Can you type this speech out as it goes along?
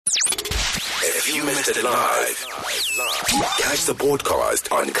If you missed it live, catch the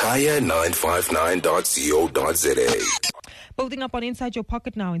podcast on kaya959.co.za. Building up on Inside Your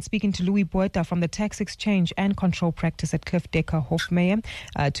Pocket now and speaking to Louis Botha from the Tax Exchange and Control Practice at Cliff Decker Hofmeyer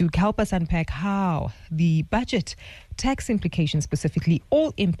to help us unpack how the budget, tax implications specifically,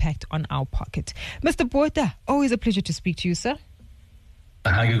 all impact on our pocket. Mr. Botha, always a pleasure to speak to you, sir.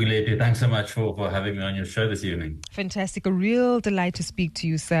 Hi, Guguletu. Thanks so much for having me on your show this evening. Fantastic. A real delight to speak to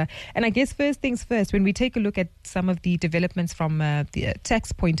you, sir. And I guess first things first, when we take a look at some of the developments from the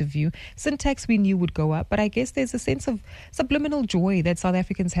tax point of view, sin tax we knew would go up, but I guess there's a sense of subliminal joy that South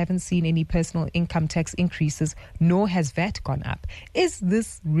Africans haven't seen any personal income tax increases, nor has VAT gone up. Is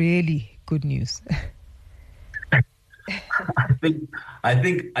this really good news? I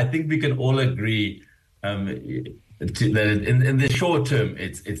think we can all agree that in the short term,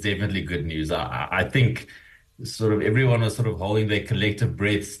 it's definitely good news. I think sort of everyone was sort of holding their collective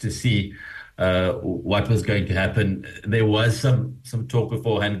breaths to see what was going to happen. There was some talk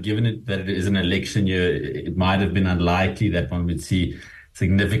beforehand, given it that it is an election year, it might have been unlikely that one would see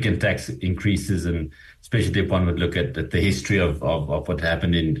significant tax increases, and especially if one would look at the history of what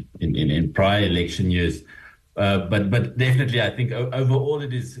happened in prior election years. But definitely, I think overall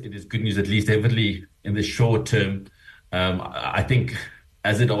it is good news, at least definitely in the short term. I think,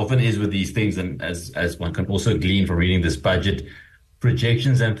 as it often is with these things, and as one can also glean from reading this budget,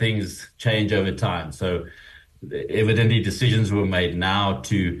 projections and things change over time. So evidently decisions were made now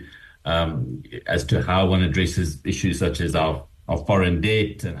to as to how one addresses issues such as our foreign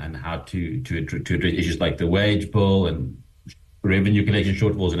debt and how to address issues like the wage bill and revenue collection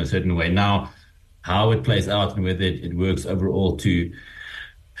shortfalls in a certain way. Now, how it plays out and whether it works overall to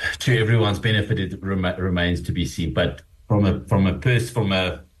everyone's benefit, it remains to be seen. But from the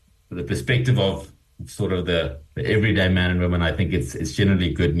perspective of sort of the everyday man and woman, I think it's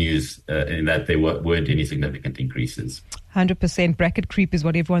generally good news in that there weren't any significant increases. 100% bracket creep is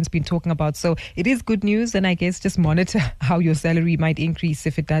what everyone's been talking about. So it is good news, and I guess just monitor how your salary might increase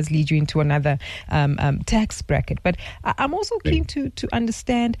if it does lead you into another tax bracket. But I'm also keen to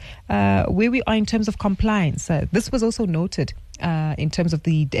understand where we are in terms of compliance. This was also noted in terms of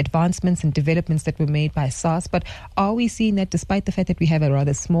the advancements and developments that were made by SARS. But are we seeing that despite the fact that we have a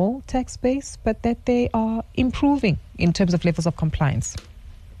rather small tax base, but that they are improving in terms of levels of compliance?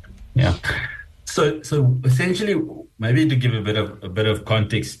 Yeah. So essentially, maybe to give a bit of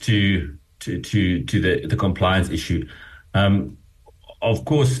context to the compliance issue. Of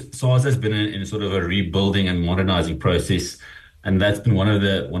course, SARS has been in sort of a rebuilding and modernizing process, and that's been one of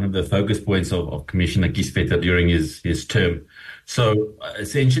the focus points of Commissioner Kisveta during his term. So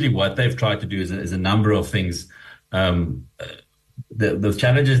essentially, what they've tried to do is a number of things. The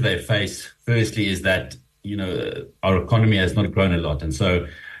challenges they face, firstly, is that our economy has not grown a lot, and so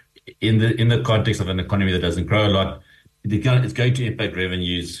in the context of an economy that doesn't grow a lot, it's going to impact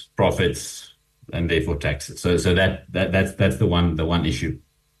revenues, profits, and therefore taxes. So that's the one issue.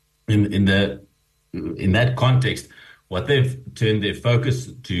 In that context, what they've turned their focus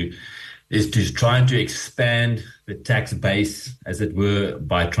to is to trying to expand the tax base, as it were,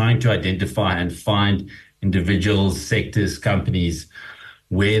 by trying to identify and find individuals, sectors, companies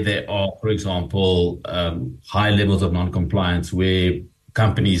where there are, for example, high levels of non-compliance, where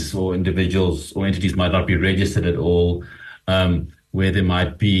companies or individuals or entities might not be registered at all, where there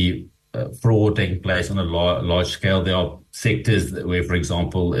might be fraud taking place on a large scale. There are sectors where, for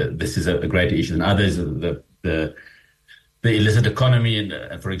example, this is a greater issue than others. The illicit economy, and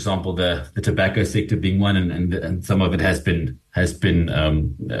for example, the tobacco sector being one, and some of it has been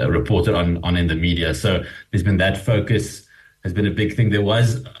reported on in the media. So there's been that focus has been a big thing. There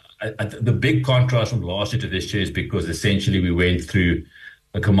was the big contrast from last year to this year is because essentially we went through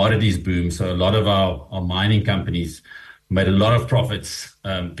a commodities boom. So a lot of our mining companies made a lot of profits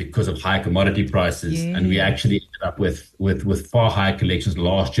because of high commodity prices, and we actually ended up with far higher collections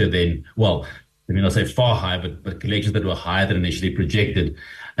last year than, well, I mean, I'll say far higher, but collections that were higher than initially projected.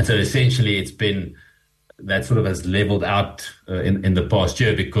 And so essentially it's been, that sort of has leveled out in the past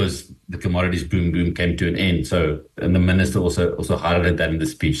year because the commodities boom came to an end. So, and the minister also highlighted that in the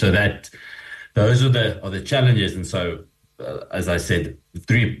speech. So that those are the challenges. And so, as I said, the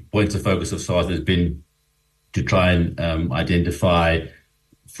 3 points of focus of SARS has been to try and identify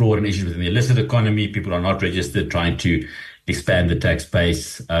fraud and issues within the illicit economy. People are not registered, trying to expand the tax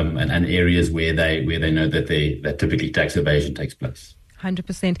base and areas where they know that typically tax evasion takes place.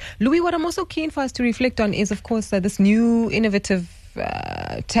 100%. Louis, what I'm also keen for us to reflect on is, of course, this new innovative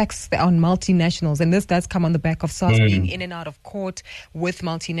tax on multinationals, and this does come on the back of SARS being in and out of court with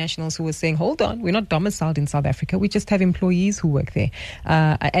multinationals who were saying, hold on, we're not domiciled in South Africa, we just have employees who work there.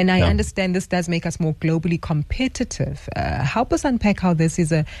 And I understand this does make us more globally competitive. Help us unpack how this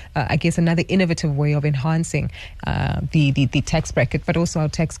is I guess, another innovative way of enhancing the tax bracket, but also our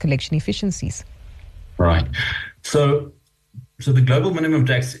tax collection efficiencies. Right. So the global minimum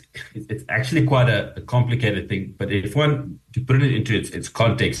tax, it's actually quite a complicated thing. But if one, to put it into its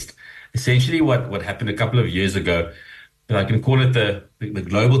context, essentially what happened a couple of years ago, I can call it the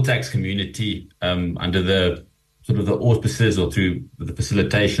global tax community under the sort of the auspices or through the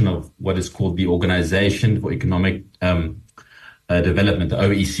facilitation of what is called the Organization for Economic Development, the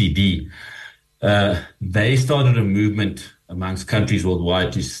OECD. They started a movement amongst countries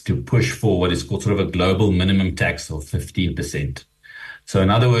worldwide to push for what is called sort of a global minimum tax of 15%. So in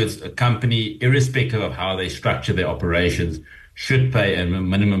other words, a company, irrespective of how they structure their operations, should pay a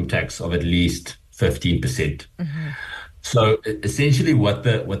minimum tax of at least 15%. Mm-hmm. So essentially what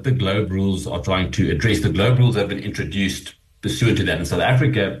the GLOBE rules are trying to address, the GLOBE rules have been introduced pursuant to that. And South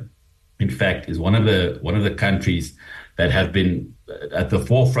Africa, in fact, is one of the countries that have been at the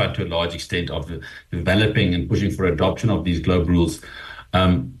forefront to a large extent of developing and pushing for adoption of these GLOBE rules,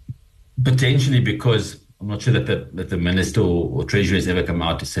 potentially because I'm not sure that the minister or treasurer has ever come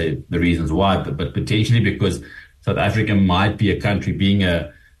out to say the reasons why, but potentially because South Africa might be a country, being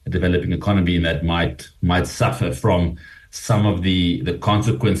a developing economy, that might suffer from some of the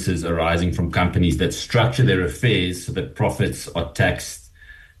consequences arising from companies that structure their affairs so that profits are taxed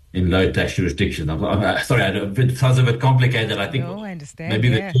in low tax jurisdictions. I'm sorry, it sounds a bit complicated. I think I understand, maybe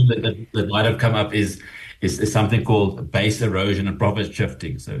the term that might have come up is something called base erosion and profit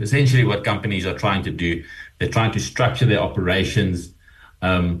shifting. So essentially what companies are trying to do, they're trying to structure their operations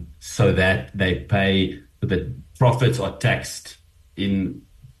so that they pay, that profits are taxed in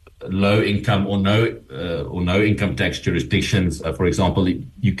low income or no income tax jurisdictions. For example,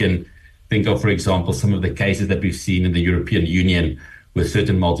 you can think of, for example, some of the cases that we've seen in the European Union with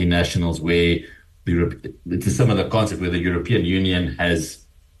certain multinationals where it's a similar concept where the European Union has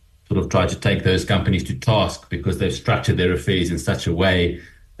sort of tried to take those companies to task because they've structured their affairs in such a way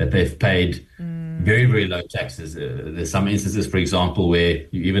that they've paid very, very low taxes. There's some instances, for example, where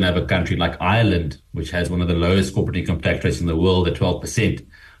you even have a country like Ireland, which has one of the lowest corporate income tax rates in the world at 12%,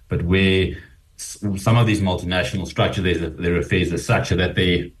 but where some of these multinationals structure their affairs as such that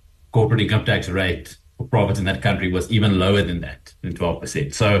their corporate income tax rate for profits in that country was even lower than that, than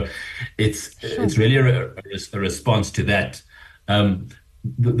 12%. So it's really a response to that.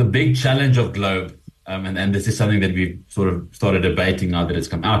 The big challenge of GLOBE, and this is something that we've sort of started debating now that it's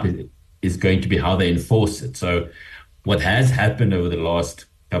come out, is going to be how they enforce it. So what has happened over the last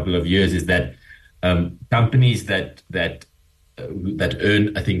couple of years is that companies that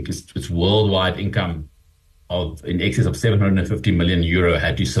earn, I think it's worldwide income of in excess of 750 million euro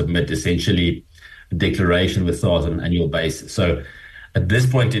had to submit essentially a declaration with SARS on an annual basis. So at this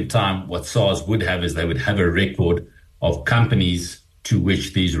point in time, what SARS would have is they would have a record of companies to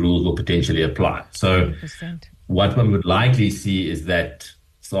which these rules will potentially apply. So 100%. What one would likely see is that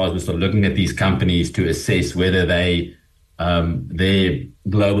SARS will start looking at these companies to assess whether their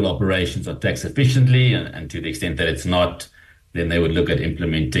global operations are taxed efficiently, and to the extent that it's not, then they would look at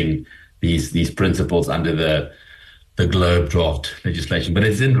implementing these principles under the GLOBE draft legislation. But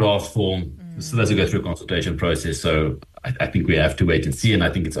it's in draft form. So that's to go through a consultation process. So I think we have to wait and see. And I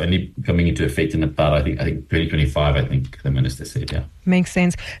think it's only coming into effect in about, I think 2025, I think the minister said, yeah. Makes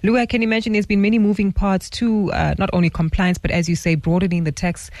sense. Lou, I can imagine there's been many moving parts to not only compliance, but as you say, broadening the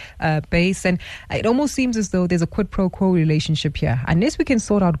tax base. And it almost seems as though there's a quid pro quo relationship here. Unless we can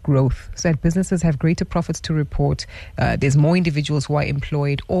sort out growth so that businesses have greater profits to report, there's more individuals who are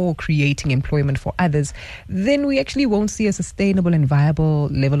employed or creating employment for others, then we actually won't see a sustainable and viable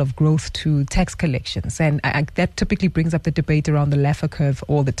level of growth to tax collections. And that typically brings up the debate around the Laffer curve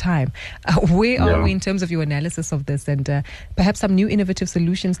all the time. Where are we in terms of your analysis of this, and perhaps some new innovative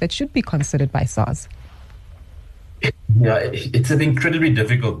solutions that should be considered by SARS? Yeah, it's an incredibly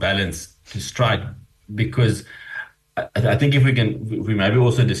difficult balance to strike, because I think if we maybe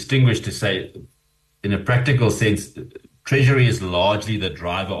also distinguish to say, in a practical sense, Treasury is largely the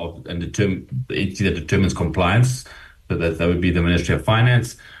driver of and the entity that determines compliance. So that would be the Ministry of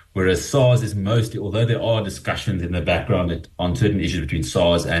Finance. Whereas SARS is mostly, although there are discussions in the background on certain issues between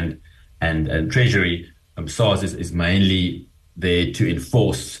SARS and Treasury, SARS is mainly there to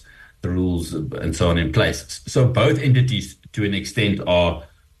enforce the rules and so on in place. So both entities, to an extent, are,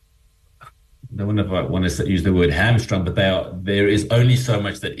 I don't know if I want to use the word hamstrung, but there is only so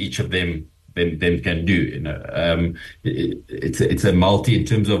much that each of them them can do. It's a multi in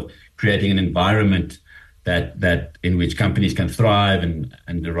terms of creating an environment that in which companies can thrive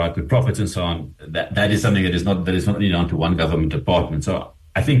and derive good profits and so on. That is something that is not only down to one government department. So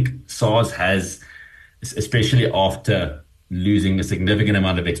I think SARS has, especially after losing a significant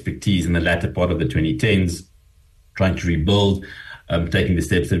amount of expertise in the latter part of the 2010s, trying to rebuild, taking the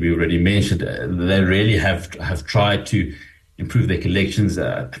steps that we already mentioned, they really have tried to improve their collections.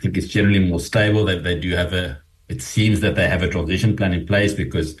 I think it's generally more stable. They do have it seems that they have a transition plan in place,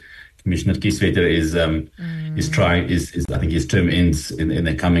 because Commissioner Kieswetter is I think his term ends in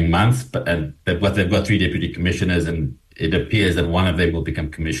the coming months, but they've got 3 deputy commissioners, and it appears that one of them will become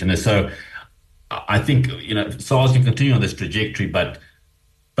commissioner. So I think SARS can continue on this trajectory, but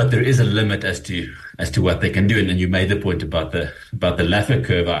there is a limit as to what they can do. And then you made the point about the Laffer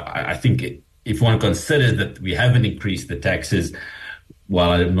curve. I think if one considers that we haven't increased the taxes,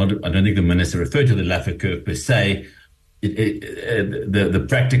 while I don't think the minister referred to the Laffer curve per se, the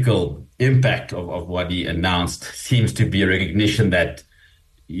practical impact of what he announced seems to be a recognition that,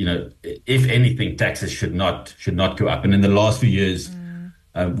 if anything, taxes should not go up. And in the last few years,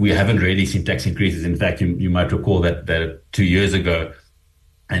 we haven't really seen tax increases. In fact, you might recall that 2 years ago,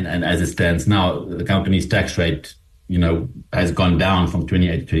 and as it stands now, the company's tax rate, has gone down from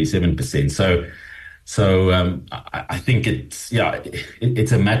 28 to 27%. So I think it's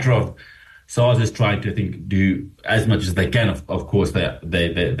a matter of SARS is trying to do as much as they can. Of course,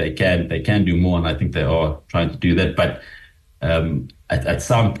 they can do more, and I think they are trying to do that. But at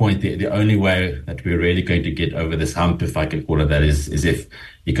some point, the only way that we're really going to get over this hump, if I can call it that, is if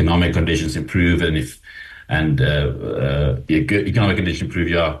economic conditions improve, and if economic conditions improve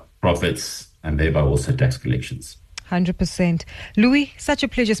your profits, and thereby also tax collections. 100%. Louis, such a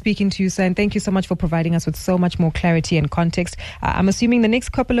pleasure speaking to you, sir, and thank you so much for providing us with so much more clarity and context. I'm assuming the next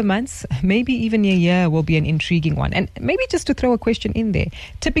couple of months, maybe even a year, will be an intriguing one. And maybe just to throw a question in there,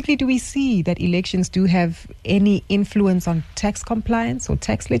 typically do we see that elections do have any influence on tax compliance or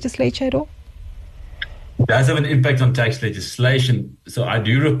tax legislature at all? It does have an impact on tax legislation. So I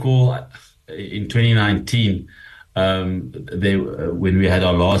do recall in 2019, when we had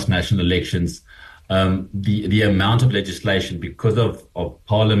our last national elections, the amount of legislation, because of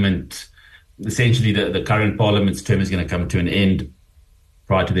Parliament, essentially the current Parliament's term is going to come to an end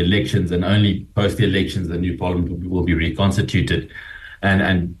prior to the elections, and only post the elections the new Parliament will be reconstituted.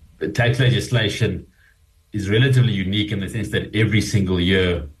 And tax legislation is relatively unique in the sense that every single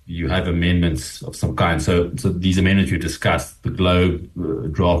year you have amendments of some kind. So these amendments you discussed, the Globe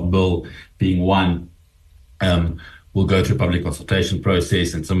draft bill being one, will go through a public consultation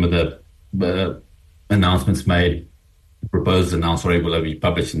process, and some of the announcements made, proposals announced already, will be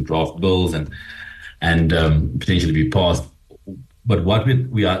published in draft bills and potentially be passed. But what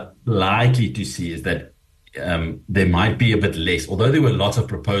we are likely to see is that there might be a bit less, although there were lots of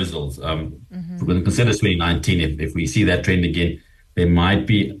proposals. We're going to consider 2019. If we see that trend again, there might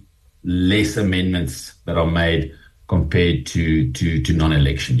be less amendments that are made compared to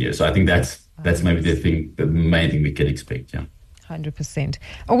non-election years. So I think that's maybe the main thing we can expect. Yeah. 100%.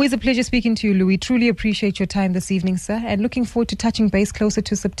 Always a pleasure speaking to you, Louis. Truly appreciate your time this evening, sir, and looking forward to touching base closer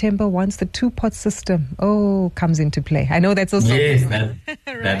to September once the two-pot system comes into play. I know that's also... Yes, right?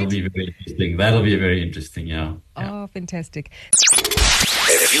 That'll be very interesting. That'll be very interesting, yeah. Oh, fantastic.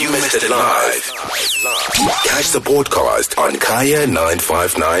 If you missed it live, catch the broadcast on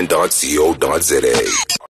kaya959.co.za.